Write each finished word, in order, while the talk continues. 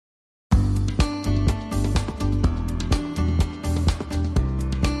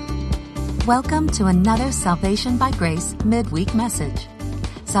Welcome to another Salvation by Grace midweek message.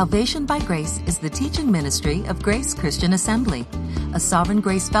 Salvation by Grace is the teaching ministry of Grace Christian Assembly, a Sovereign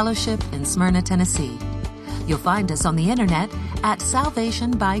Grace Fellowship in Smyrna, Tennessee. You'll find us on the internet at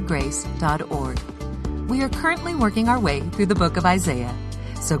salvationbygrace.org. We are currently working our way through the book of Isaiah,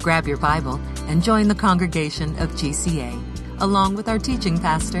 so grab your Bible and join the congregation of GCA, along with our teaching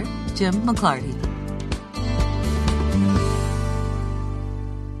pastor, Jim McClarty.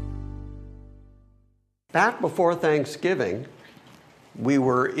 Back before Thanksgiving, we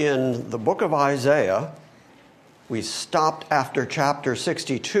were in the book of Isaiah. We stopped after chapter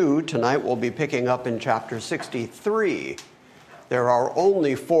 62. Tonight we'll be picking up in chapter 63. There are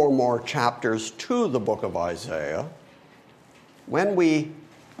only 4 more chapters to the book of Isaiah. When we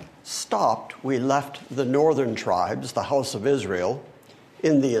stopped, we left the northern tribes, the house of Israel,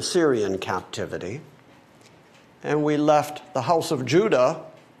 in the Assyrian captivity. And we left the house of Judah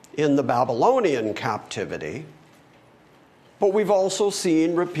in the Babylonian captivity. But we've also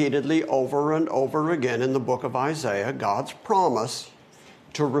seen repeatedly over and over again in the book of Isaiah God's promise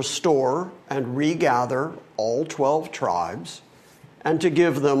to restore and regather all 12 tribes and to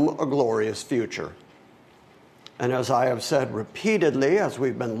give them a glorious future. And as I have said repeatedly as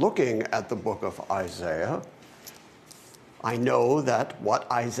we've been looking at the book of Isaiah, I know that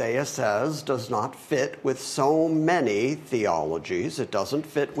what Isaiah says does not fit with so many theologies. It doesn't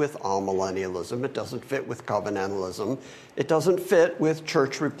fit with amillennialism. It doesn't fit with covenantalism. It doesn't fit with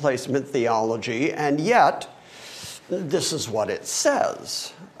church replacement theology. And yet, this is what it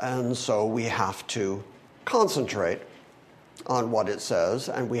says. And so we have to concentrate on what it says,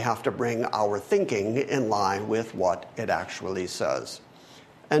 and we have to bring our thinking in line with what it actually says.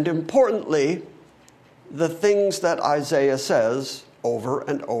 And importantly, the things that Isaiah says over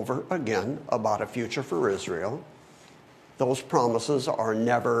and over again about a future for Israel, those promises are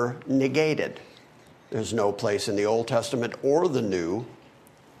never negated. There's no place in the Old Testament or the New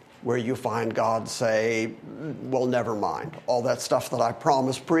where you find God say, well, never mind. All that stuff that I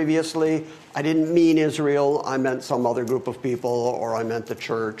promised previously, I didn't mean Israel, I meant some other group of people, or I meant the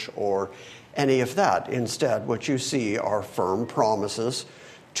church, or any of that. Instead, what you see are firm promises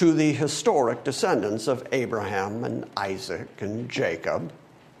to the historic descendants of Abraham and Isaac and Jacob.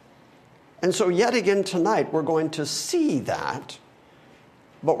 And so yet again tonight we're going to see that,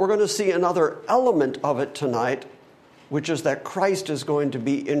 but we're going to see another element of it tonight, which is that Christ is going to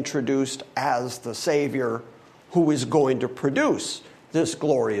be introduced as the Savior who is going to produce this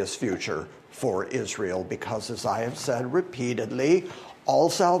glorious future for Israel, because as I have said repeatedly, all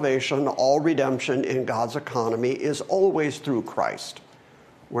salvation, all redemption in God's economy is always through Christ.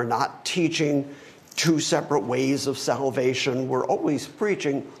 We're not teaching 2 separate ways of salvation. We're always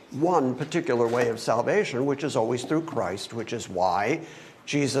preaching one particular way of salvation, which is always through Christ, which is why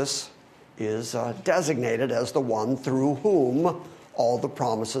Jesus is designated as the one through whom all the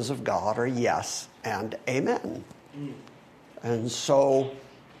promises of God are yes and amen. And so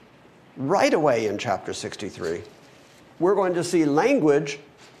right away in chapter 63, we're going to see language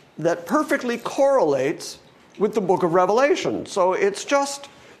that perfectly correlates with the book of Revelation. So it's just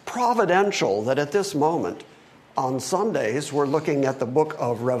providential that at this moment on Sundays we're looking at the book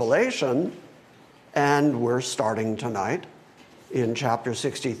of Revelation, and we're starting tonight in chapter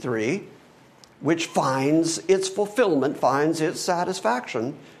 63, which finds its fulfillment, finds its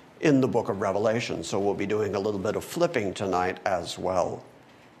satisfaction in the book of Revelation. So we'll be doing a little bit of flipping tonight as well.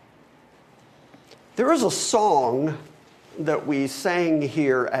 There is a song that we sang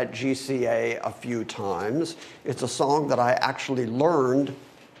here at GCA a few times. It's a song that I actually learned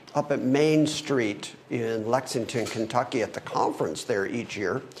up at Main Street in Lexington, Kentucky at the conference there each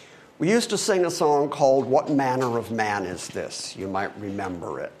year. We used to sing a song called "What Manner of Man Is This?" You might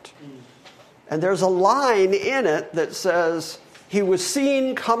remember it. And there's a line in it that says, "He was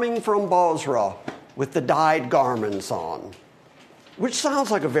seen coming from Bozrah with the dyed garments on," which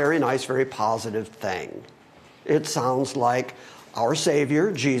sounds like a very nice, very positive thing. It sounds like our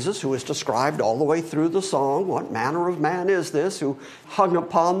Savior, Jesus, who is described all the way through the song, "What manner of man is this?" who hung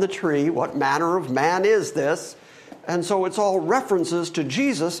upon the tree, "What manner of man is this?" And so it's all references to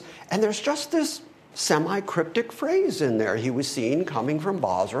Jesus, and there's just this semi-cryptic phrase in there. He was seen coming from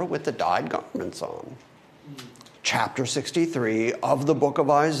Bozrah with the dyed garments on. Chapter 63 of the book of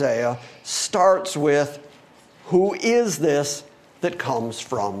Isaiah starts with, who is this that comes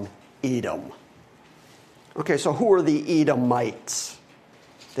from Edom? Okay, so who are the Edomites?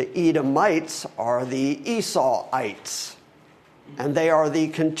 The Edomites are the Esauites, and they are the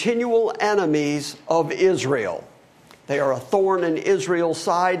continual enemies of Israel. They are a thorn in Israel's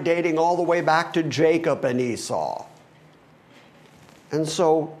side, dating all the way back to Jacob and Esau. And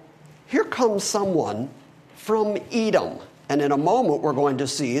so here comes someone from Edom. And in a moment, we're going to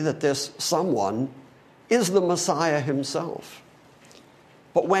see that this someone is the Messiah himself.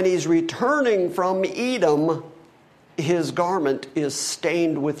 But when he's returning from Edom, his garment is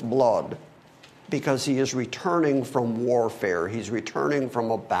stained with blood because he is returning from warfare. He's returning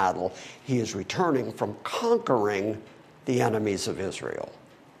from a battle. He is returning from conquering the enemies of Israel.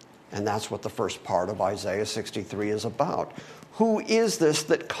 And that's what the first part of Isaiah 63 is about. Who is this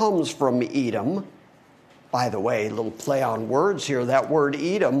that comes from Edom? By the way, a little play on words here. That word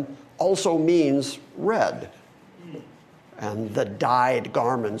Edom also means red. And the dyed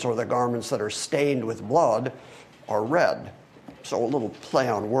garments, or the garments that are stained with blood, are red. So a little play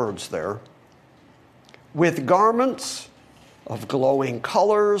on words there. With garments of glowing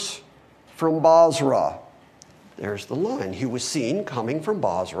colors from Bozrah. There's the line. He was seen coming from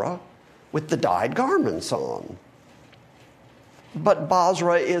Bozrah with the dyed garments on. But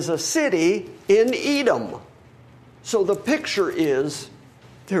Bozrah is a city in Edom. So the picture is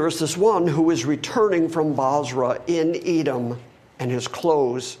there is this one who is returning from Bozrah in Edom, and his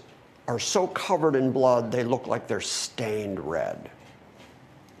clothes are so covered in blood they look like they're stained red.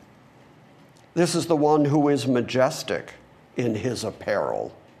 This is the one who is majestic in his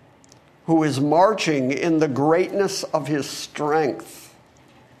apparel, who is marching in the greatness of his strength.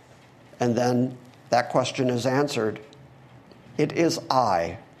 And then that question is answered. It is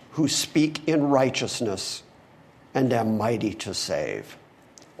I who speak in righteousness and am mighty to save.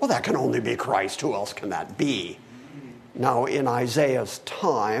 Well, that can only be Christ. Who else can that be? Now, in Isaiah's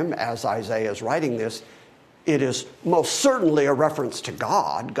time, as Isaiah is writing this, it is most certainly a reference to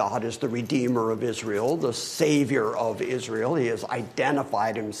God. God is the Redeemer of Israel, the Savior of Israel. He has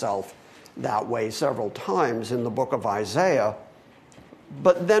identified himself that way several times in the book of Isaiah.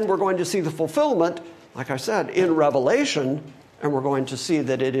 But then we're going to see the fulfillment, like I said, in Revelation, and we're going to see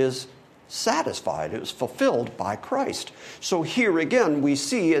that it is satisfied. It is fulfilled by Christ. So here again, we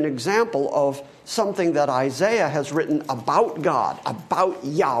see an example of something that Isaiah has written about God, about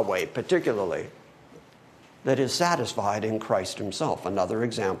Yahweh particularly, that is satisfied in Christ himself. Another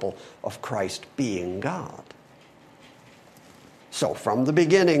example of Christ being God. So from the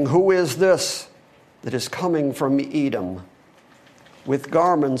beginning, who is this that is coming from Edom with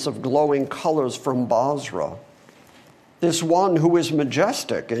garments of glowing colors from Bozrah? This one who is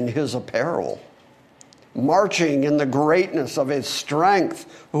majestic in his apparel, marching in the greatness of his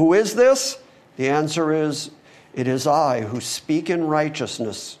strength. Who is this? The answer is, it is I who speak in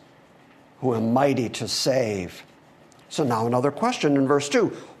righteousness, who am mighty to save. So now another question in verse 2.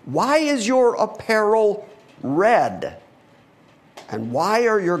 Why is your apparel red? And why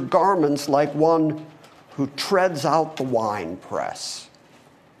are your garments like one who treads out the winepress?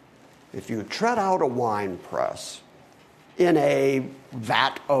 If you tread out a winepress in a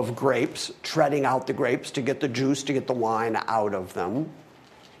vat of grapes, treading out the grapes to get the juice, to get the wine out of them,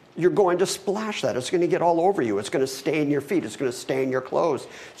 you're going to splash that. It's going to get all over you. It's going to stain your feet. It's going to stain your clothes.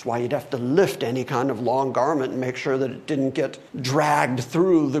 That's why you'd have to lift any kind of long garment and make sure that it didn't get dragged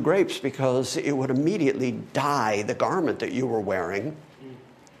through the grapes, because it would immediately dye the garment that you were wearing.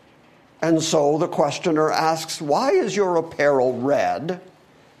 And so the questioner asks, why is your apparel red?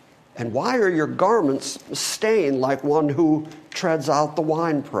 And why are your garments stained like one who treads out the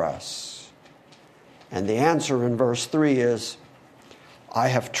winepress? And the answer in verse 3 is, I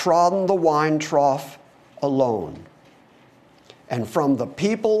have trodden the wine trough alone, and from the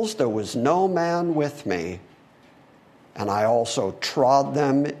peoples there was no man with me, and I also trod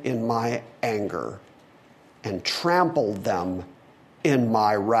them in my anger, and trampled them in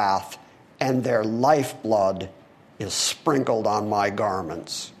my wrath, and their lifeblood is sprinkled on my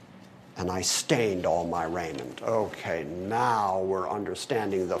garments, and I stained all my raiment. Okay, now we're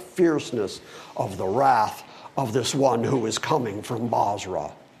understanding the fierceness of the wrath of this one who is coming from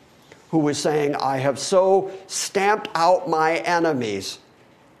Bozrah, who is saying, I have so stamped out my enemies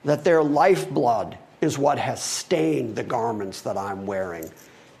that their lifeblood is what has stained the garments that I'm wearing.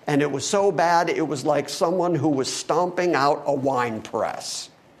 And it was so bad, it was like someone who was stomping out a wine press,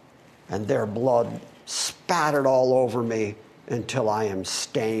 and their blood spattered all over me until I am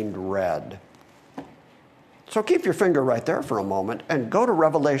stained red. So keep your finger right there for a moment and go to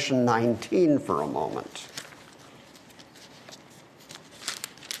Revelation 19 for a moment.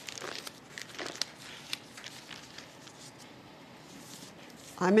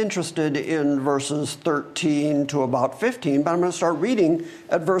 I'm interested in verses 13 to about 15, but I'm going to start reading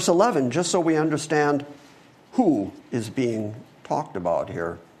at verse 11 just so we understand who is being talked about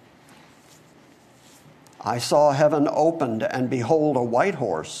here. I saw heaven opened, and behold, a white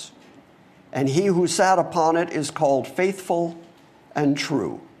horse, and he who sat upon it is called Faithful and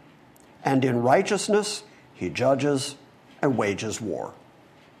True. and in righteousness he judges and wages war.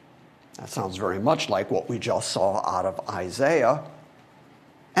 That sounds very much like what we just saw out of Isaiah.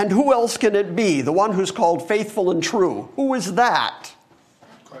 And who else can it be? The one who's called faithful and true. Who is that?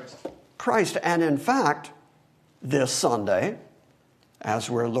 Christ. And in fact, this Sunday, as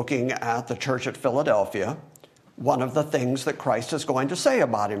we're looking at the church at Philadelphia, one of the things that Christ is going to say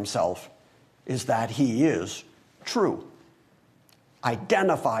about himself is that he is true.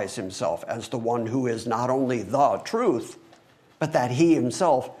 Identifies himself as the one who is not only the truth, but that he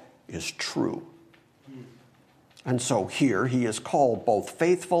himself is true. And so here he is called both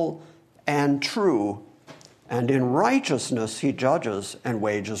faithful and true, and in righteousness he judges and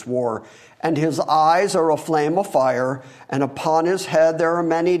wages war. And his eyes are a flame of fire, and upon his head there are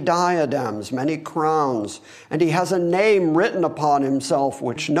many diadems, many crowns. And he has a name written upon himself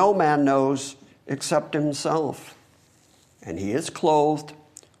which no man knows except himself. And he is clothed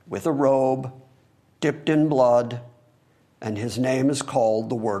with a robe dipped in blood, and his name is called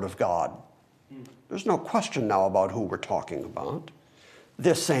the Word of God. There's no question now about who we're talking about.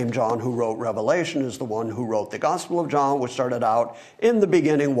 This same John who wrote Revelation is the one who wrote the Gospel of John, which started out, in the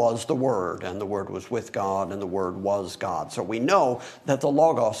beginning was the Word, and the Word was with God, and the Word was God. So we know that the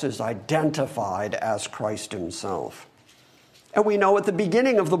Logos is identified as Christ himself. And we know at the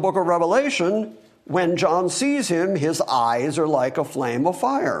beginning of the book of Revelation, when John sees him, his eyes are like a flame of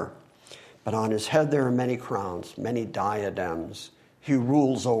fire. But on his head there are many crowns, many diadems. He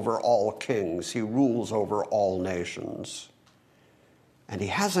rules over all kings. He rules over all nations. And he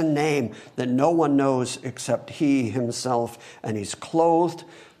has a name that no one knows except he himself. And he's clothed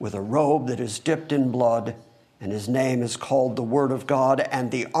with a robe that is dipped in blood. And his name is called the Word of God.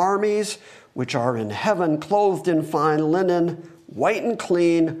 And the armies which are in heaven, clothed in fine linen, white and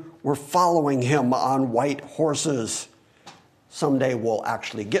clean, were following him on white horses. Someday we'll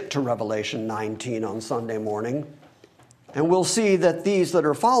actually get to Revelation 19 on Sunday morning. And we'll see that these that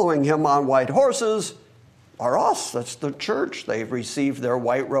are following him on white horses are us. That's the church. They've received their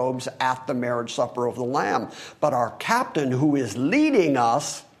white robes at the marriage supper of the Lamb. But our captain who is leading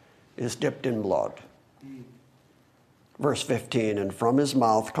us is dipped in blood. Verse 15, and from his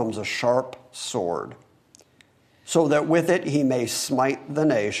mouth comes a sharp sword, so that with it he may smite the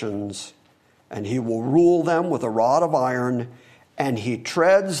nations, and he will rule them with a rod of iron, and he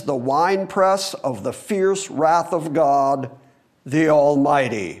treads the winepress of the fierce wrath of God, the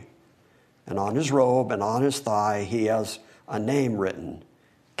Almighty. And on his robe and on his thigh he has a name written,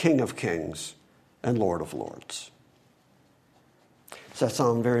 King of Kings and Lord of Lords. Does that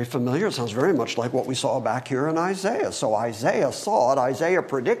sound very familiar? It sounds very much like what we saw back here in Isaiah. So Isaiah saw it, Isaiah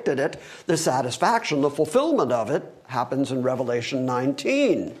predicted it, the satisfaction, the fulfillment of it happens in Revelation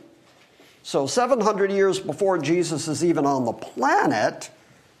 19. So 700 years before Jesus is even on the planet,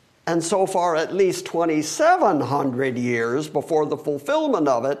 and so far at least 2,700 years before the fulfillment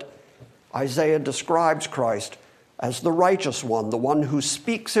of it, Isaiah describes Christ as the righteous one, the one who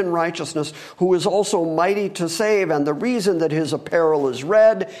speaks in righteousness, who is also mighty to save. And the reason that his apparel is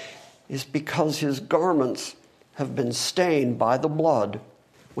red is because his garments have been stained by the blood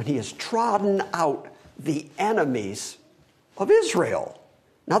when he has trodden out the enemies of Israel.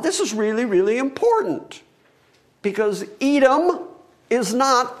 Now, this is really, really important because Edom is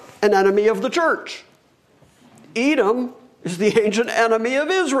not an enemy of the church. Edom is the ancient enemy of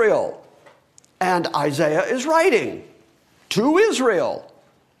Israel. And Isaiah is writing to Israel.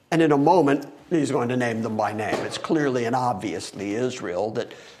 And in a moment, he's going to name them by name. It's clearly and obviously Israel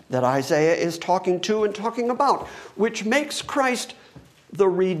that Isaiah is talking to and talking about, which makes Christ the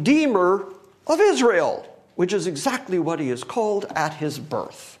Redeemer of Israel, which is exactly what he is called at his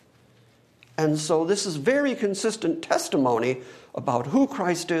birth. And so this is very consistent testimony about who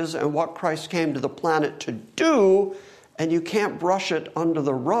Christ is and what Christ came to the planet to do, and you can't brush it under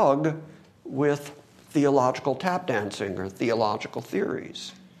the rug with theological tap dancing or theological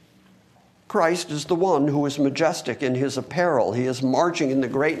theories. Christ is the one who is majestic in his apparel. He is marching in the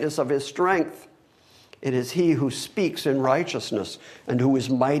greatness of his strength. It is he who speaks in righteousness and who is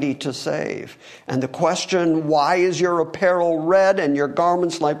mighty to save. And the question, why is your apparel red and your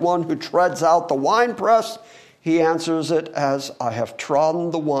garments like one who treads out the winepress? He answers it as, I have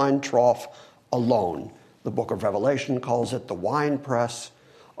trodden the wine trough alone. The book of Revelation calls it the winepress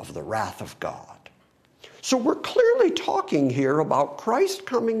of the wrath of God. So we're clearly talking here about Christ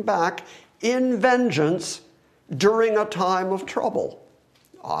coming back in vengeance during a time of trouble.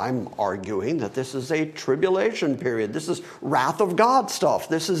 I'm arguing that this is a tribulation period. This is wrath of God stuff.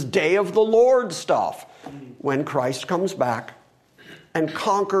 This is day of the Lord stuff, when Christ comes back and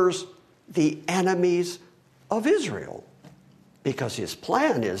conquers the enemies of Israel. because his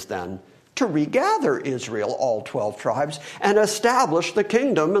plan is then to regather Israel, all 12 tribes, and establish the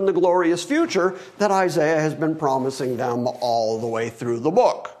kingdom and the glorious future that Isaiah has been promising them all the way through the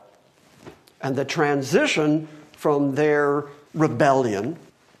book. And the transition from their rebellion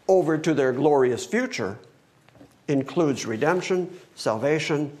over to their glorious future includes redemption,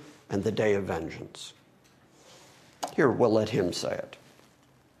 salvation, and the day of vengeance. Here, we'll let him say it.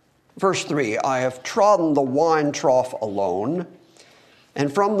 Verse 3, I have trodden the wine trough alone,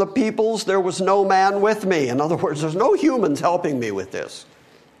 and from the peoples there was no man with me. In other words, there's no humans helping me with this.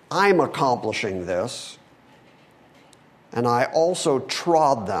 I'm accomplishing this. And I also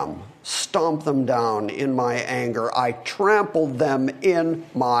trod them, stomped them down in my anger. I trampled them in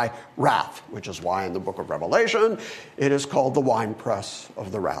my wrath, which is why in the book of Revelation it is called the winepress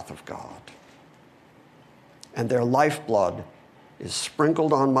of the wrath of God. And their lifeblood is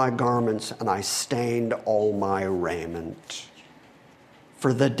sprinkled on my garments, and I stained all my raiment.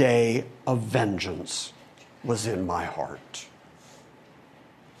 For the day of vengeance was in my heart.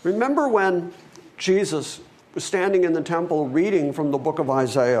 Remember when Jesus was standing in the temple reading from the book of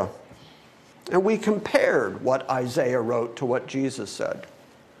Isaiah, and we compared what Isaiah wrote to what Jesus said.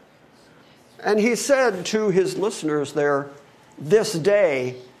 And he said to his listeners there, this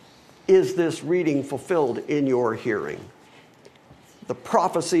day is this reading fulfilled in your hearing. The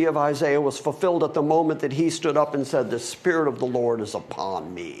prophecy of Isaiah was fulfilled at the moment that he stood up and said, the Spirit of the Lord is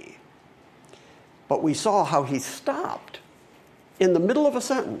upon me. But we saw how he stopped in the middle of a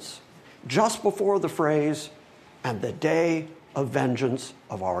sentence, just before the phrase, and the day of vengeance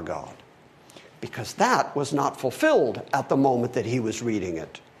of our God. Because that was not fulfilled at the moment that he was reading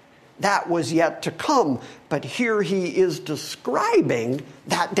it. That was yet to come. But here he is describing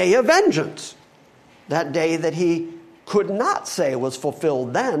that day of vengeance. That day that he could not say was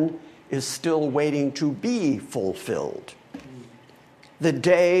fulfilled then is still waiting to be fulfilled. The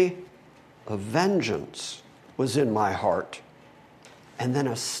day of vengeance was in my heart. And then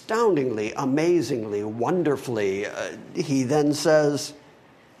astoundingly, amazingly, wonderfully, he then says,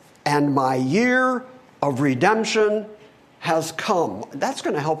 and my year of redemption has come. That's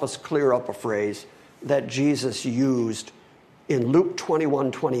going to help us clear up a phrase that Jesus used in Luke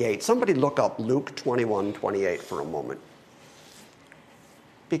 21:28. Somebody look up Luke 21:28 for a moment.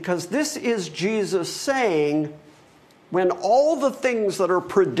 Because this is Jesus saying, when all the things that are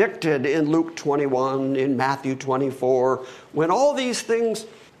predicted in Luke 21, in Matthew 24, when all these things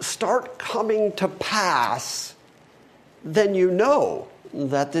start coming to pass, then you know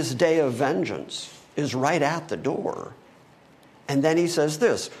that this day of vengeance is right at the door. And then he says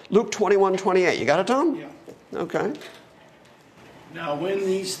this, Luke 21:28. You got it, Tom? Yeah. Okay. Now when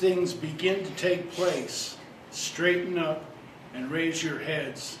these things begin to take place, straighten up and raise your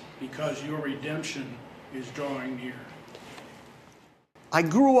heads, because your redemption is drawing near. I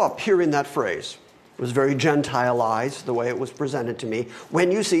grew up hearing that phrase. It was very Gentilized, the way it was presented to me.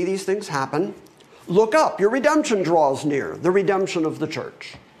 When you see these things happen, look up. Your redemption draws near. The redemption of the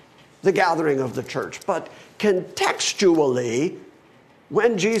church. The gathering of the church. But contextually,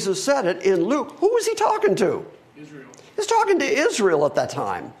 when Jesus said it in Luke, who was he talking to? Israel. He's talking to Israel at that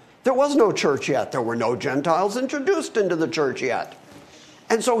time. There was no church yet. There were no Gentiles introduced into the church yet.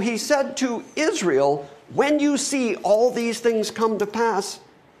 And so he said to Israel, when you see all these things come to pass,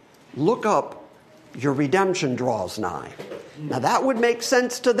 look up, your redemption draws nigh. Now that would make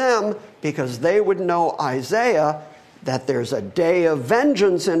sense to them because they would know Isaiah, that there's a day of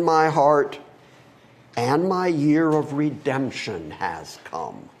vengeance in my heart and my year of redemption has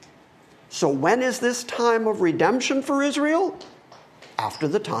come. So when is this time of redemption for Israel? After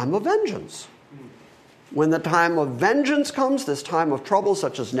the time of vengeance. When the time of vengeance comes, this time of trouble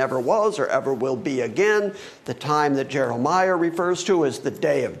such as never was or ever will be again, the time that Jeremiah refers to as the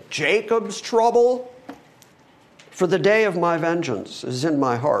day of Jacob's trouble, for the day of my vengeance is in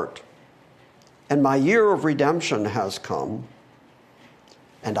my heart, and my year of redemption has come.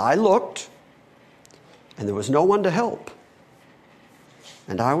 And I looked, and there was no one to help.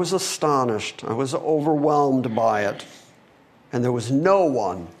 And I was astonished. I was overwhelmed by it. And there was no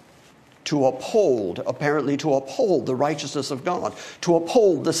one to uphold, apparently to uphold the righteousness of God, to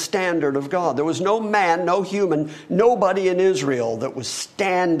uphold the standard of God. There was no man, no human, nobody in Israel that was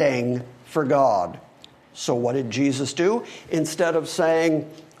standing for God. So what did Jesus do? Instead of saying,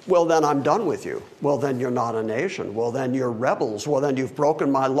 well, then I'm done with you. Well, then you're not a nation. Well, then you're rebels. Well, then you've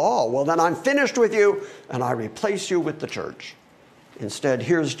broken my law. Well, then I'm finished with you, and I replace you with the church. Instead,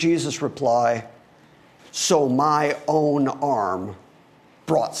 here's Jesus' reply, so my own arm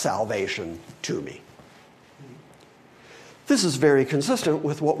brought salvation to me. This is very consistent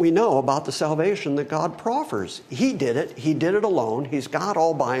with what we know about the salvation that God proffers. He did it. He did it alone. He's God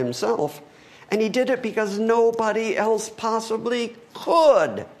all by himself. And he did it because nobody else possibly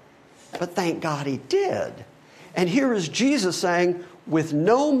could. But thank God he did. And here is Jesus saying, with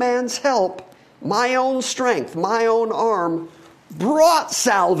no man's help, my own strength, my own arm brought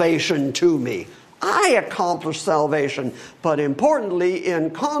salvation to me. I accomplished salvation. But importantly,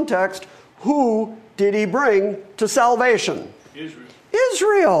 in context, who did he bring to salvation? Israel.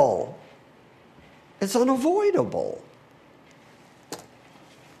 Israel. It's unavoidable.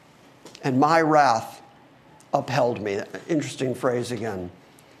 And my wrath upheld me. Interesting phrase again.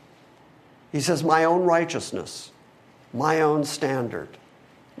 He says, my own righteousness, my own standard,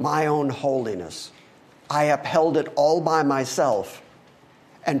 my own holiness. I upheld it all by myself.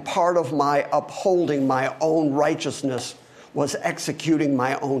 And part of my upholding my own righteousness was executing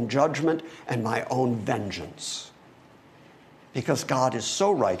my own judgment and my own vengeance. Because God is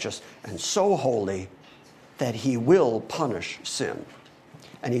so righteous and so holy that he will punish sin.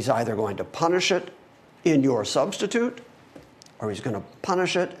 And he's either going to punish it in your substitute, or he's going to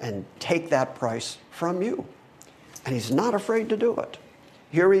punish it and take that price from you. And he's not afraid to do it.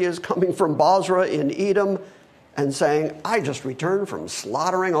 Here he is coming from Bozrah in Edom and saying, I just returned from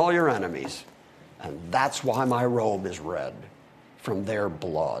slaughtering all your enemies. And that's why my robe is red, from their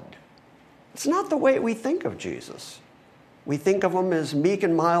blood. It's not the way we think of Jesus. We think of him as meek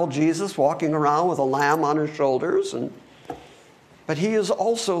and mild Jesus walking around with a lamb on his shoulders. But he is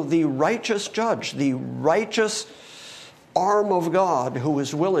also the righteous judge, the righteous arm of God who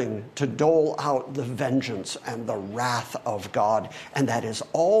is willing to dole out the vengeance and the wrath of God. And that is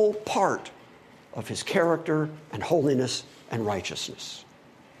all part of his character and holiness and righteousness.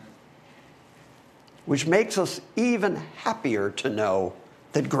 Which makes us even happier to know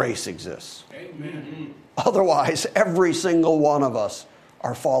that grace exists. Amen. Otherwise, every single one of us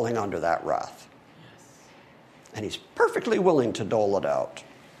are falling under that wrath. And he's perfectly willing to dole it out.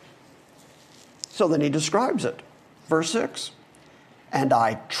 So then he describes it. Verse 6. And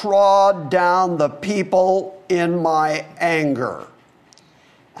I trod down the people in my anger,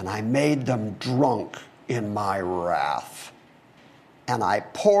 and I made them drunk in my wrath. And I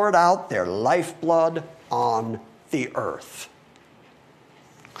poured out their lifeblood on the earth.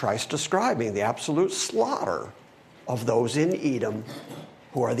 Christ describing the absolute slaughter of those in Edom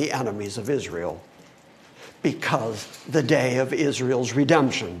who are the enemies of Israel, because the day of Israel's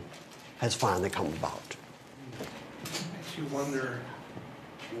redemption has finally come about. Makes you wonder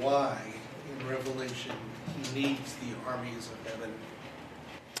why in Revelation he needs the armies of heaven.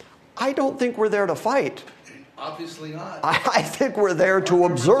 I don't think we're there to fight. Obviously not. I think we're there to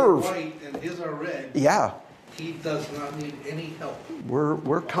observe. Our white and his are red. Yeah. He does not need any help.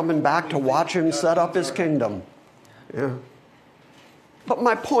 We're coming back to watch him set up his kingdom. Yeah. But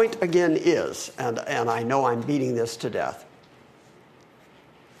my point again is, and I know I'm beating this to death,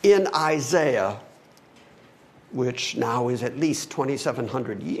 in Isaiah, which now is at least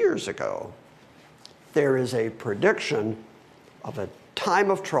 2,700 years ago, there is a prediction of a time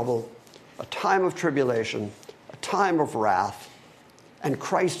of trouble, a time of tribulation, a time of wrath, and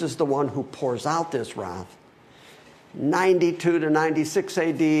Christ is the one who pours out this wrath. 92 to 96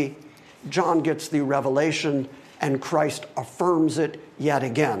 AD, John gets the revelation, and Christ affirms it yet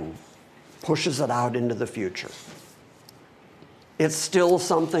again, pushes it out into the future. It's still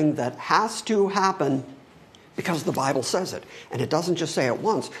something that has to happen because the Bible says it. And it doesn't just say it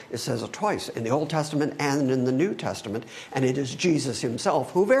once, it says it twice, in the Old Testament and in the New Testament, and it is Jesus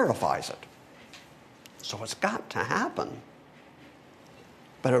himself who verifies it. So it's got to happen.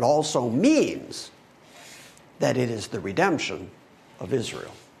 But it also means that it is the redemption of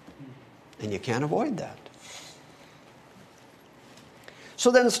Israel. And you can't avoid that. So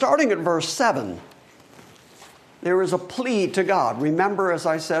then starting at verse 7, there is a plea to God. Remember, as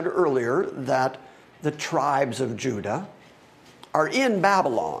I said earlier, that the tribes of Judah are in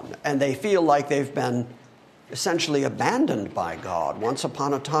Babylon, and they feel like they've been essentially abandoned by God. Once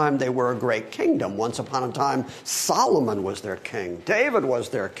upon a time, they were a great kingdom. Once upon a time, Solomon was their king. David was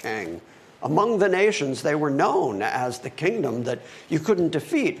their king. Among the nations, they were known as the kingdom that you couldn't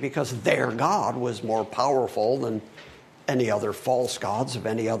defeat because their God was more powerful than any other false gods of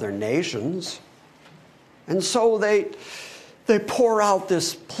any other nations. And so they pour out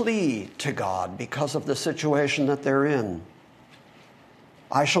this plea to God because of the situation that they're in.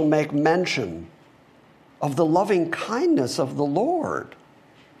 I shall make mention of the loving kindness of the Lord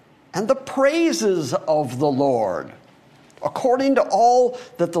and the praises of the Lord, according to all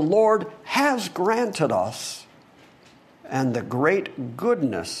that the Lord has granted us, and the great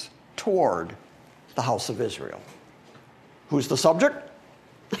goodness toward the house of Israel. Who's the subject?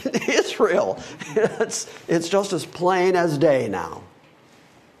 Israel. It's just as plain as day now.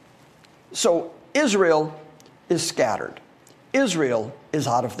 So Israel is scattered. Israel is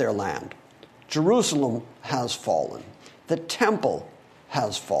out of their land. Jerusalem has fallen. The temple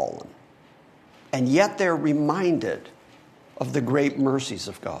has fallen. And yet they're reminded of the great mercies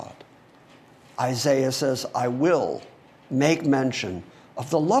of God. Isaiah says, I will make mention of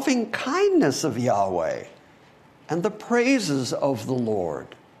the loving kindness of Yahweh and the praises of the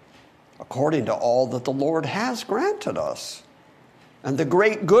Lord, according to all that the Lord has granted us, and the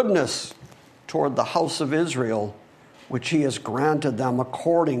great goodness toward the house of Israel, which he has granted them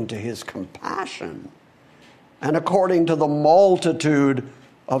according to his compassion and according to the multitude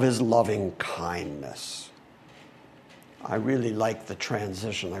of his loving kindness. I really like the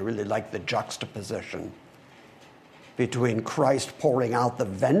transition. I really like the juxtaposition between Christ pouring out the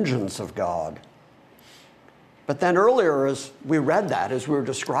vengeance of God. But then earlier, as we read that, as we were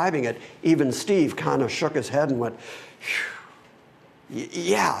describing it, even Steve kind of shook his head and went,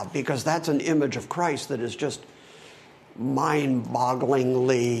 yeah, because that's an image of Christ that is just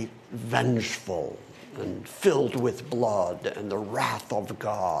mind-bogglingly vengeful and filled with blood and the wrath of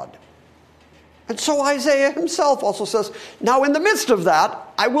God. And so Isaiah himself also says, now in the midst of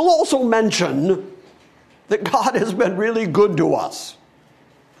that, I will also mention that God has been really good to us,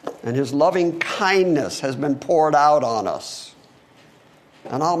 and his loving kindness has been poured out on us.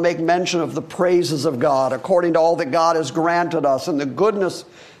 And I'll make mention of the praises of God according to all that God has granted us and the goodness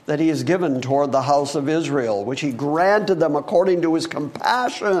that he has given toward the house of Israel, which he granted them according to his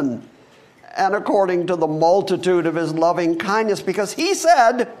compassion and according to the multitude of his loving kindness, because he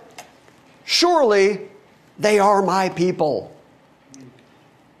said, surely they are my people,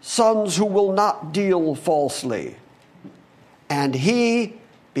 sons who will not deal falsely. And he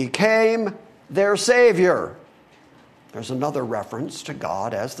became their Savior. There's another reference to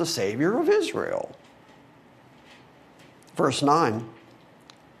God as the Savior of Israel. Verse 9,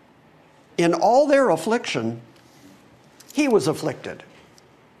 in all their affliction, he was afflicted.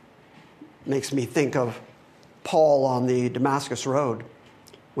 Makes me think of Paul on the Damascus Road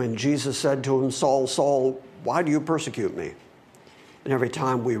when Jesus said to him, Saul, Saul, why do you persecute me? And every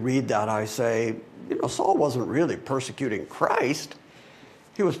time we read that, I say, Saul wasn't really persecuting Christ.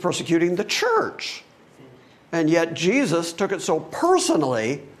 He was persecuting the church. And yet Jesus took it so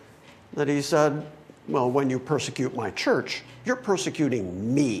personally that he said, well, when you persecute my church, you're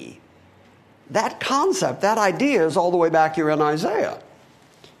persecuting me. That concept, that idea is all the way back here in Isaiah.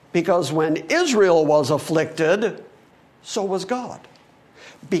 Because when Israel was afflicted, so was God.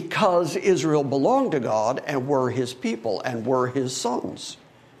 Because Israel belonged to God and were his people and were his sons.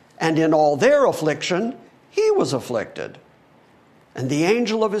 And in all their affliction, he was afflicted. And the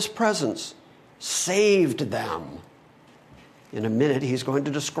angel of his presence saved them. In a minute, he's going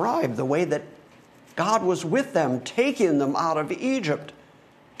to describe the way that God was with them, taking them out of Egypt,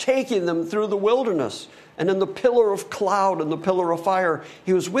 taking them through the wilderness. And in the pillar of cloud and the pillar of fire,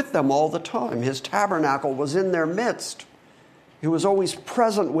 he was with them all the time. His tabernacle was in their midst. He was always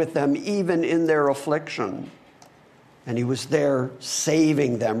present with them, even in their affliction. And he was there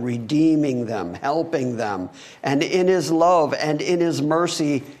saving them, redeeming them, helping them. And in his love and in his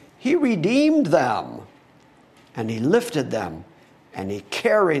mercy, he redeemed them. And he lifted them. And he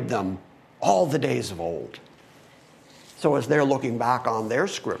carried them all the days of old. So as they're looking back on their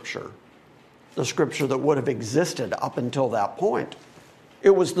scripture, the scripture that would have existed up until that point, it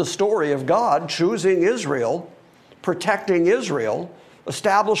was the story of God choosing Israel, protecting Israel,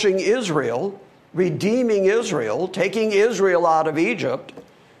 establishing Israel, redeeming Israel, taking Israel out of Egypt.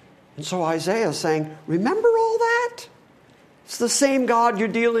 And so Isaiah is saying, remember all that? It's the same God you're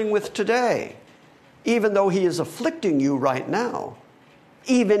dealing with today. Even though he is afflicting you right now,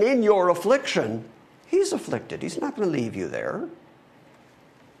 even in your affliction, he's afflicted. He's not going to leave you there.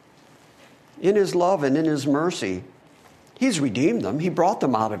 In his love and in his mercy, he's redeemed them. He brought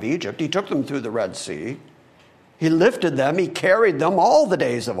them out of Egypt. He took them through the Red Sea. He lifted them. He carried them all the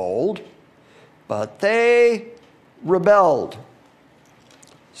days of old. But they rebelled.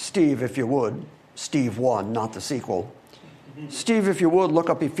 Steve, if you would. Steve 1, not the sequel. Steve, if you would, look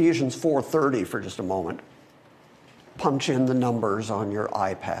up Ephesians 4:30 for just a moment. Punch in the numbers on your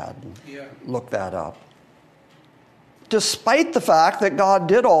iPad. Yeah. Look that up. Despite the fact that God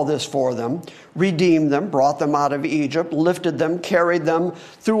did all this for them, redeemed them, brought them out of Egypt, lifted them, carried them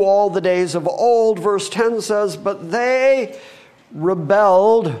through all the days of old, verse 10 says, but they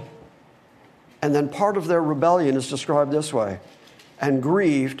rebelled. And then part of their rebellion is described this way, and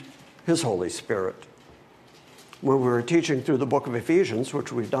grieved his Holy Spirit. When we were teaching through the book of Ephesians,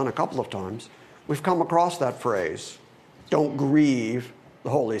 which we've done a couple of times, we've come across that phrase. don't grieve the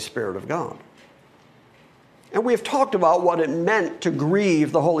Holy Spirit of God. And we've talked about what it meant to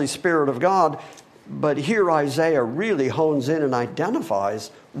grieve the Holy Spirit of God, but here Isaiah really hones in and identifies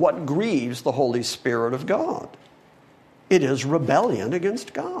what grieves the Holy Spirit of God. It is rebellion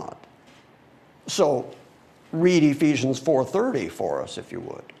against God. So read Ephesians 4:30 for us, if you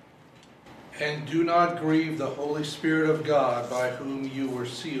would. And do not grieve the Holy Spirit of God, by whom you were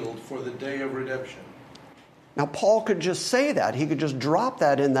sealed for the day of redemption. Now, Paul could just say that. He could just drop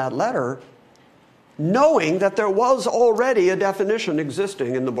that in that letter, knowing that there was already a definition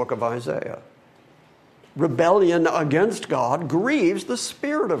existing in the book of Isaiah. Rebellion against God grieves the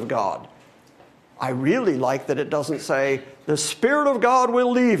Spirit of God. I really like that it doesn't say, the Spirit of God will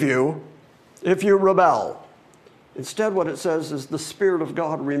leave you if you rebel. Instead, what it says is the Spirit of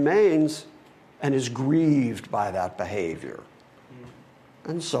God remains and is grieved by that behavior.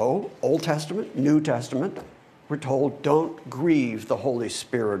 And so, Old Testament, New Testament, we're told, don't grieve the Holy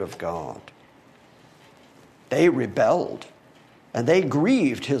Spirit of God. They rebelled, and they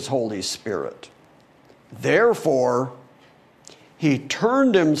grieved his Holy Spirit. Therefore, he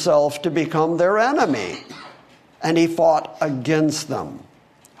turned himself to become their enemy, and he fought against them.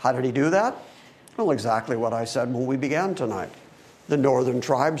 How did he do that? Well, exactly what I said when we began tonight. The northern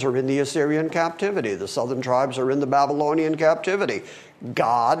tribes are in the Assyrian captivity. The southern tribes are in the Babylonian captivity.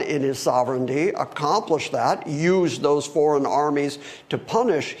 God, in his sovereignty, accomplished that, used those foreign armies to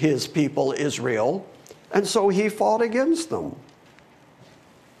punish his people, Israel, and so he fought against them.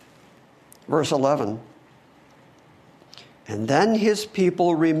 Verse 11. And then his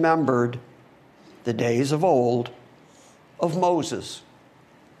people remembered the days of old of Moses.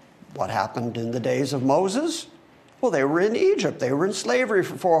 What happened in the days of Moses? Well, they were in Egypt. They were in slavery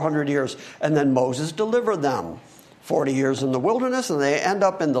for 400 years. And then Moses delivered them. 40 years in the wilderness, and they end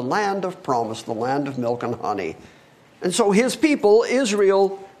up in the land of promise, the land of milk and honey. And so his people,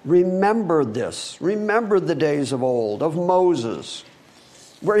 Israel, remembered this, remembered the days of old, of Moses,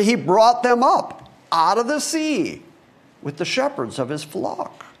 where he brought them up out of the sea with the shepherds of his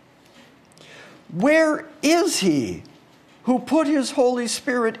flock. Where is he who put his Holy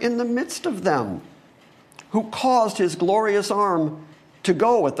Spirit in the midst of them, who caused his glorious arm to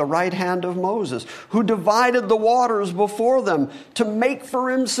go at the right hand of Moses, who divided the waters before them to make for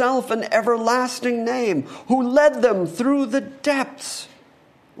himself an everlasting name, who led them through the depths?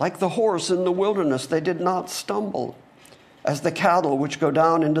 Like the horse in the wilderness, they did not stumble. As the cattle which go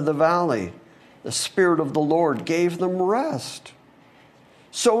down into the valley, the Spirit of the Lord gave them rest.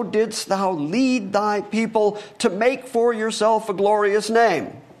 So didst thou lead thy people to make for yourself a glorious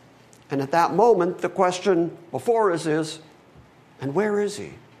name. And at that moment, the question before us is, and where is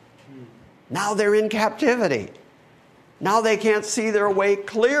he? Now they're in captivity. Now they can't see their way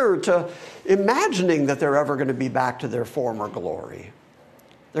clear to imagining that they're ever going to be back to their former glory.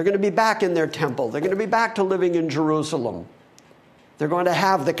 They're going to be back in their temple. They're going to be back to living in Jerusalem. They're going to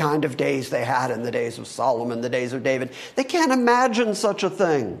have the kind of days they had in the days of Solomon, the days of David. They can't imagine such a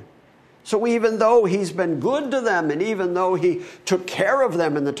thing. So even though he's been good to them, and even though he took care of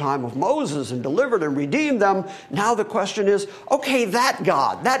them in the time of Moses and delivered and redeemed them, now the question is, okay, that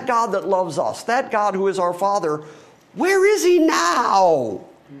God that loves us, that God who is our Father, where is he now?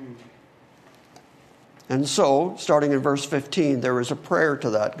 And so, starting in verse 15, there is a prayer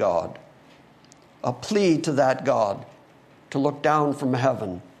to that God, a plea to that God to look down from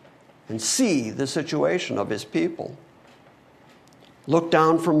heaven and see the situation of his people. Look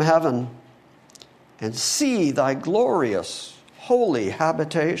down from heaven and see thy glorious, holy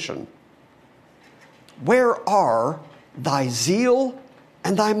habitation. Where are thy zeal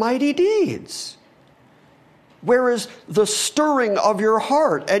and thy mighty deeds? Where is the stirring of your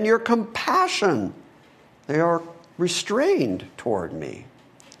heart and your compassion? They are restrained toward me.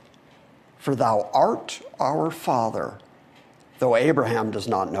 For thou art our Father, though Abraham does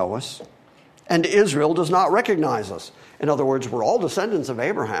not know us, and Israel does not recognize us. In other words, we're all descendants of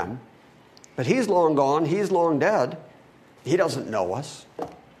Abraham, but he's long gone, he's long dead. He doesn't know us.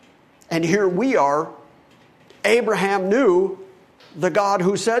 And here we are. Abraham knew the God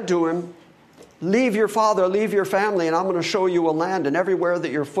who said to him, leave your father, leave your family, and I'm going to show you a land, and everywhere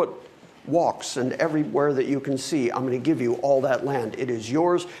that your foot walks and everywhere that you can see, I'm going to give you all that land. It is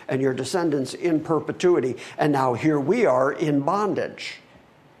yours and your descendants in perpetuity. And now here we are in bondage.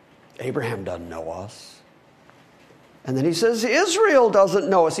 Abraham doesn't know us. And then he says, Israel doesn't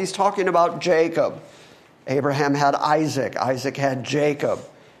know us. He's talking about Jacob. Abraham had Isaac. Isaac had Jacob.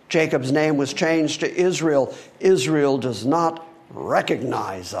 Jacob's name was changed to Israel. Israel does not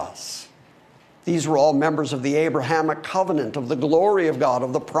recognize us. These were all members of the Abrahamic covenant, of the glory of God,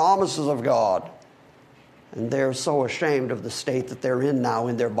 of the promises of God. And they're so ashamed of the state that they're in now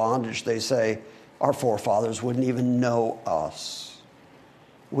in their bondage, they say, our forefathers wouldn't even know us,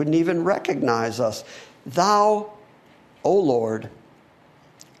 wouldn't even recognize us. Thou, O Lord,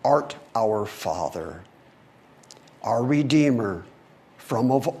 art our Father, our Redeemer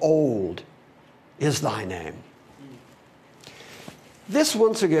from of old is thy name. This,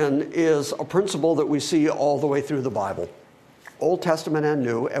 once again, is a principle that we see all the way through the Bible, Old Testament and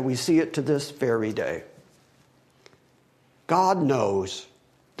New, and we see it to this very day. God knows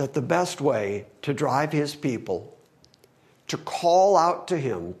that the best way to drive his people, to call out to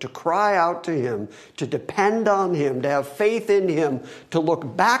him, to cry out to him, to depend on him, to have faith in him, to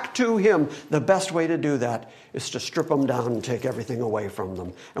look back to him, the best way to do that is to strip them down and take everything away from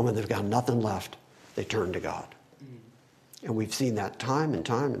them. And when they've got nothing left, they turn to God. And we've seen that time and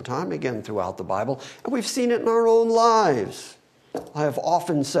time and time again throughout the Bible, and we've seen it in our own lives. I have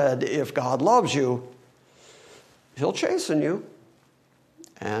often said, if God loves you, he'll chasten you.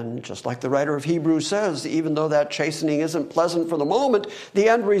 And just like the writer of Hebrews says, even though that chastening isn't pleasant for the moment, the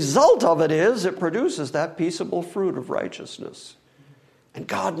end result of it is it produces that peaceable fruit of righteousness. And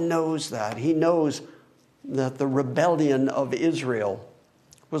God knows that. He knows that the rebellion of Israel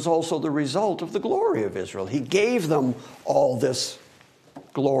was also the result of the glory of Israel. He gave them all this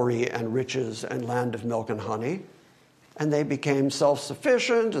glory and riches and land of milk and honey, and they became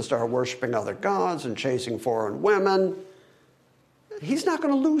self-sufficient and started worshiping other gods and chasing foreign women. He's not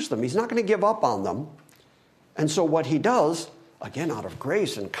going to lose them. He's not going to give up on them. And so what he does, again out of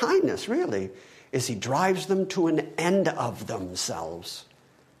grace and kindness really, is he drives them to an end of themselves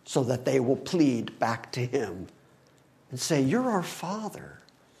so that they will plead back to him and say, you're our Father.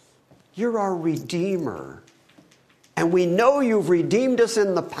 You're our Redeemer. And we know you've redeemed us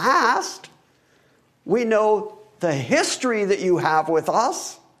in the past. We know the history that you have with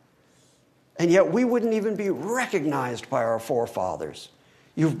us. And yet we wouldn't even be recognized by our forefathers.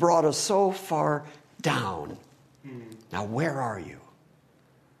 You've brought us so far down. Now where are you?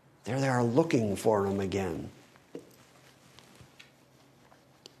 There they are looking for him again.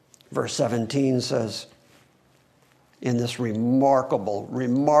 Verse 17 says, in this remarkable,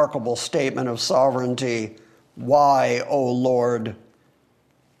 remarkable statement of sovereignty, why, O Lord,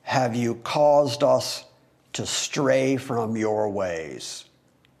 have you caused us to stray from your ways?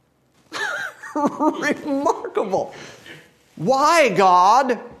 Remarkable. Why,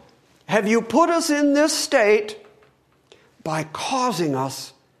 God, have you put us in this state by causing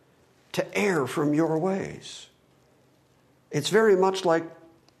us to err from your ways? It's very much like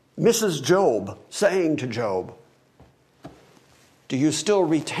Mrs. Job saying to Job, do you still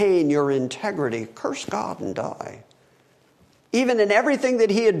retain your integrity? Curse God and die. Even in everything that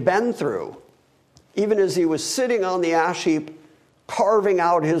he had been through, even as he was sitting on the ash heap, carving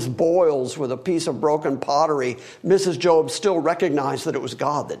out his boils with a piece of broken pottery, Mrs. Job still recognized that it was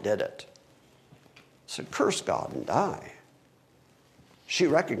God that did it. Said, curse God and die. She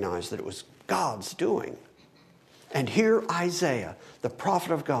recognized that it was God's doing. And here Isaiah, the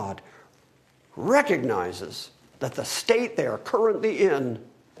prophet of God, recognizes that the state they are currently in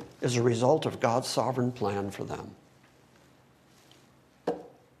is a result of God's sovereign plan for them.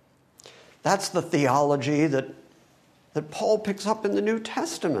 That's the theology that Paul picks up in the New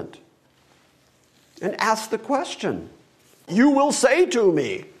Testament and asks the question, you will say to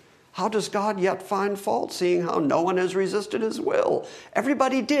me, how does God yet find fault, seeing how no one has resisted his will?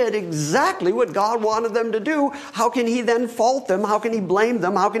 Everybody did exactly what God wanted them to do. How can he then fault them? How can he blame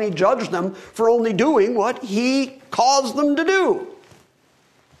them? How can he judge them for only doing what he caused them to do?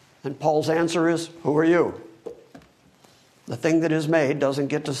 And Paul's answer is, who are you? The thing that is made doesn't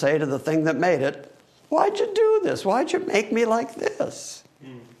get to say to the thing that made it, why'd you do this? Why'd you make me like this?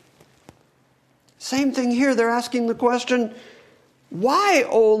 Same thing here. They're asking the question, why,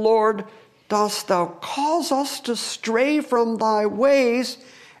 O Lord, dost thou cause us to stray from thy ways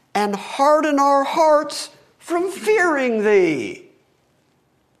and harden our hearts from fearing thee?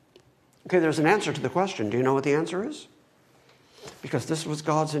 Okay, there's an answer to the question. Do you know what the answer is? Because this was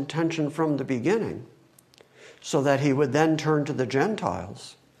God's intention from the beginning, so that he would then turn to the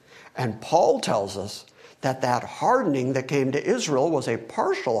Gentiles. And Paul tells us that that hardening that came to Israel was a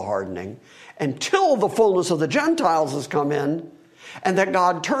partial hardening until the fullness of the Gentiles has come in, and that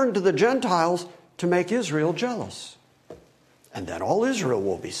God turned to the Gentiles to make Israel jealous. And then all Israel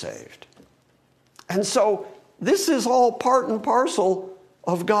will be saved. And so this is all part and parcel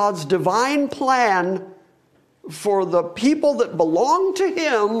of God's divine plan for the people that belong to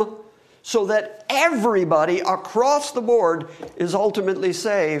him, so that everybody across the board is ultimately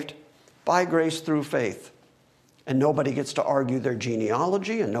saved by grace through faith And nobody gets to argue their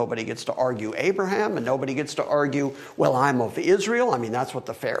genealogy, and nobody gets to argue Abraham, and nobody gets to argue, well, I'm of Israel. I mean, that's what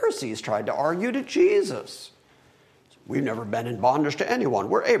the Pharisees tried to argue to Jesus. We've never been in bondage to anyone.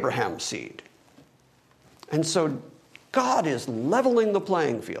 We're Abraham's seed. And so God is leveling the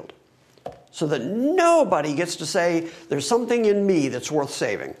playing field so that nobody gets to say, there's something in me that's worth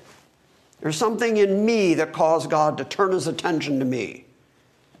saving. There's something in me that caused God to turn his attention to me.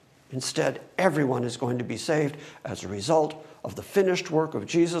 Instead, everyone is going to be saved as a result of the finished work of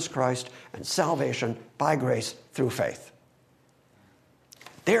Jesus Christ and salvation by grace through faith.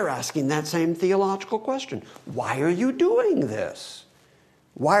 They're asking that same theological question. Why are you doing this?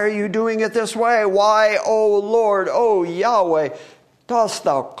 Why are you doing it this way? Why, O Lord, O Yahweh, dost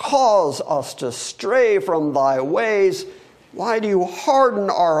thou cause us to stray from thy ways? Why do you harden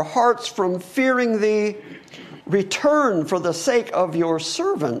our hearts from fearing thee? Return for the sake of your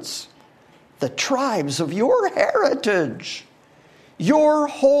servants, the tribes of your heritage, your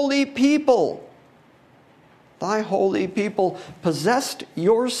holy people. Thy holy people possessed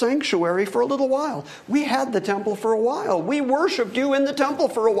your sanctuary for a little while. We had the temple for a while. We worshiped you in the temple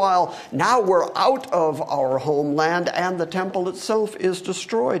for a while. Now we're out of our homeland and the temple itself is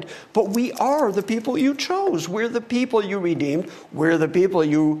destroyed. But we are the people you chose. We're the people you redeemed. We're the people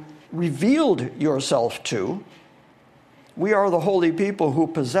you revealed yourself to. We are the holy people who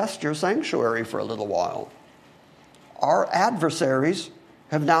possessed your sanctuary for a little while. Our adversaries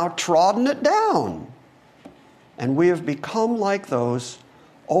have now trodden it down. And we have become like those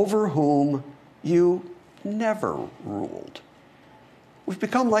over whom you never ruled. We've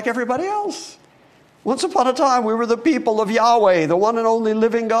become like everybody else. Once upon a time, we were the people of Yahweh, the one and only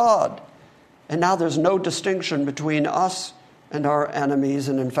living God. And now there's no distinction between us and our enemies.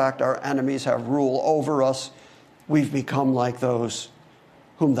 And in fact, our enemies have rule over us. We've become like those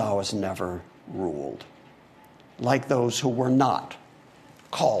whom thou hast never ruled. Like those who were not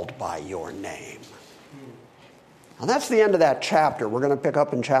called by your name. Now, that's the end of that chapter. We're going to pick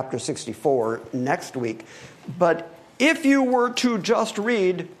up in chapter 64 next week. But if you were to just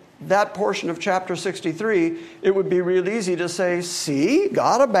read that portion of chapter 63, it would be real easy to say, see,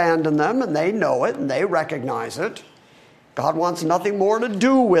 God abandoned them, and they know it, and they recognize it. God wants nothing more to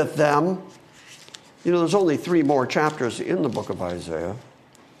do with them. You know, there's only 3 more chapters in the book of Isaiah.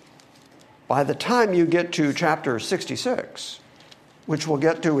 By the time you get to chapter 66, which we'll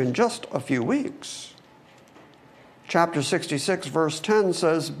get to in just a few weeks, chapter 66, verse 10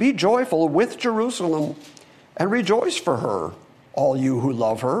 says, be joyful with Jerusalem and rejoice for her, all you who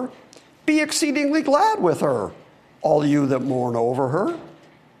love her. Be exceedingly glad with her, all you that mourn over her.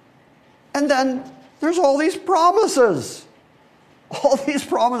 And then there's all these promises. All these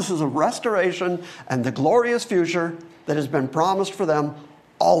promises of restoration and the glorious future that has been promised for them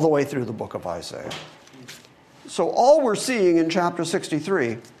all the way through the book of Isaiah. So all we're seeing in chapter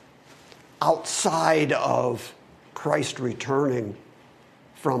 63, outside of Christ returning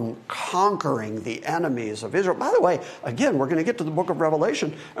from conquering the enemies of Israel. By the way, again, we're going to get to the book of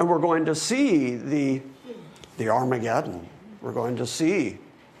Revelation, and we're going to see the Armageddon. We're going to see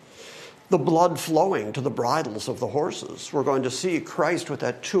the blood flowing to the bridles of the horses. We're going to see Christ with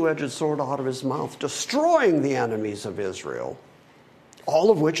that two-edged sword out of his mouth, destroying the enemies of Israel,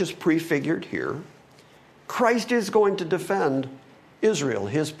 all of which is prefigured here. Christ is going to defend Israel,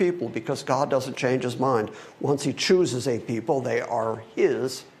 his people, because God doesn't change his mind. Once he chooses a people, they are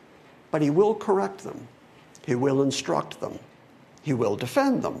his, but he will correct them. He will instruct them. He will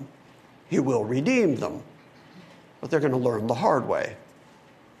defend them. He will redeem them. But they're going to learn the hard way.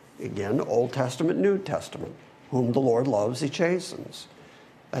 Again, Old Testament, New Testament. Whom the Lord loves, he chastens.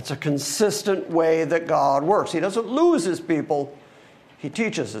 That's a consistent way that God works. He doesn't lose his people. He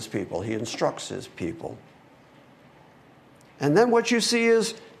teaches his people. He instructs his people. And then what you see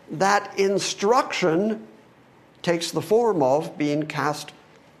is that instruction takes the form of being cast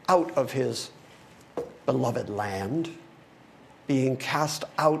out of his beloved land, being cast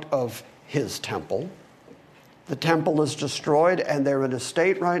out of his temple. The temple is destroyed, and they're in a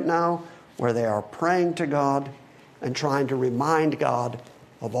state right now where they are praying to God and trying to remind God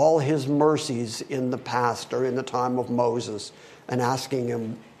of all his mercies in the past or in the time of Moses and asking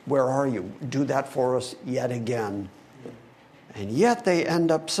him, where are you? Do that for us yet again. And yet they end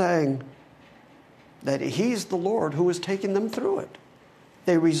up saying that he's the Lord who is taking them through it.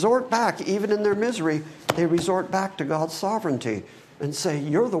 They resort back, even in their misery, they resort back to God's sovereignty and say,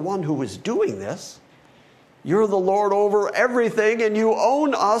 you're the one who is doing this. You're the Lord over everything, and you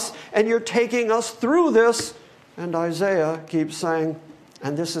own us, and you're taking us through this. And Isaiah keeps saying,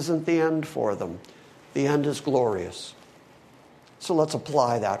 and this isn't the end for them. The end is glorious. So let's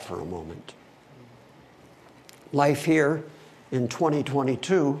apply that for a moment. life here in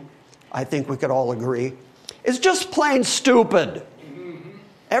 2022, I think we could all agree, is just plain stupid.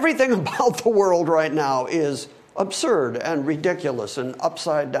 Everything about the world right now is absurd and ridiculous and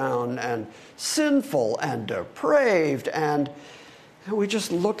upside down and sinful and depraved. And we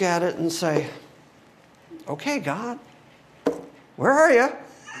just look at it and say, okay, God, where are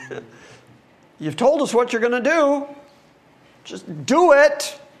you? You've told us what you're going to do. Just do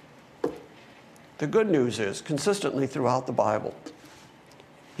it. The good news is, consistently throughout the Bible,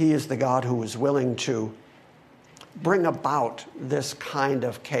 He is the God who is willing to bring about this kind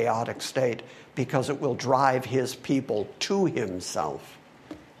of chaotic state because it will drive His people to Himself.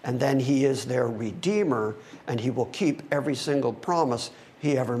 And then He is their Redeemer, and He will keep every single promise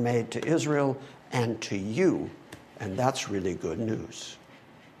He ever made to Israel and to you. And that's really good news.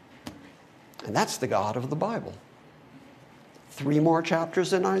 And that's the God of the Bible. 3 more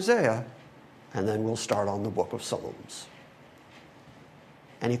chapters in Isaiah, and then we'll start on the book of Psalms.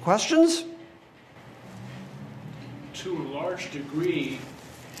 Any questions? To a large degree,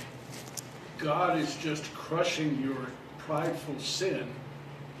 God is just crushing your prideful sin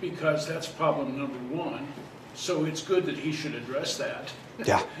because that's problem number 1. So it's good that He should address that.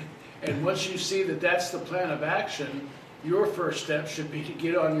 Yeah. And once you see that that's the plan of action, your first step should be to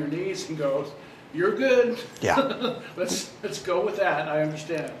get on your knees and go, you're good. Yeah. Let's go with that. I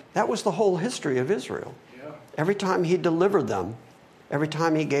understand. That was the whole history of Israel. Yeah. Every time He delivered them, every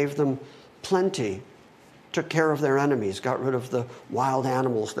time He gave them plenty, took care of their enemies, got rid of the wild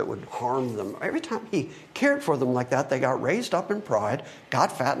animals that would harm them. Every time He cared for them like that, they got raised up in pride,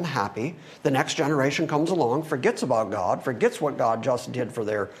 got fat and happy. The next generation comes along, forgets about God, forgets what God just did for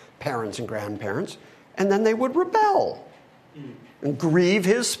their parents and grandparents, and then they would rebel and grieve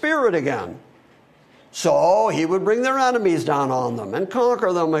His Spirit again. So He would bring their enemies down on them and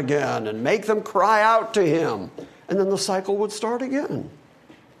conquer them again and make them cry out to Him. And then the cycle would start again.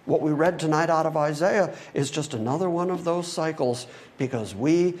 What we read tonight out of Isaiah is just another one of those cycles because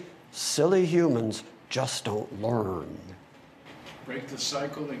we, silly humans, just don't learn. Break the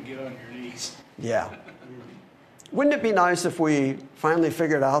cycle and get on your knees. Yeah. Wouldn't it be nice if we finally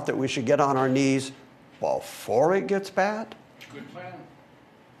figured out that we should get on our knees before it gets bad? Good plan.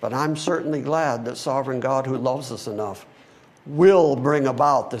 But I'm certainly glad that sovereign God, who loves us enough, will bring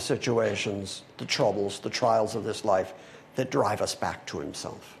about the situations, the troubles, the trials of this life that drive us back to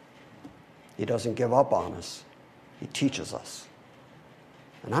Himself. He doesn't give up on us. He teaches us.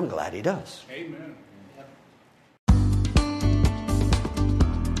 And I'm glad He does. Amen.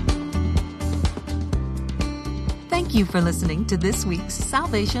 Thank you for listening to this week's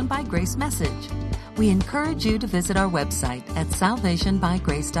Salvation by Grace message. We encourage you to visit our website at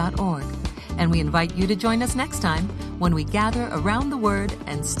salvationbygrace.org, and we invite you to join us next time when we gather around the Word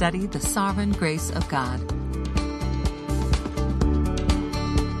and study the sovereign grace of God.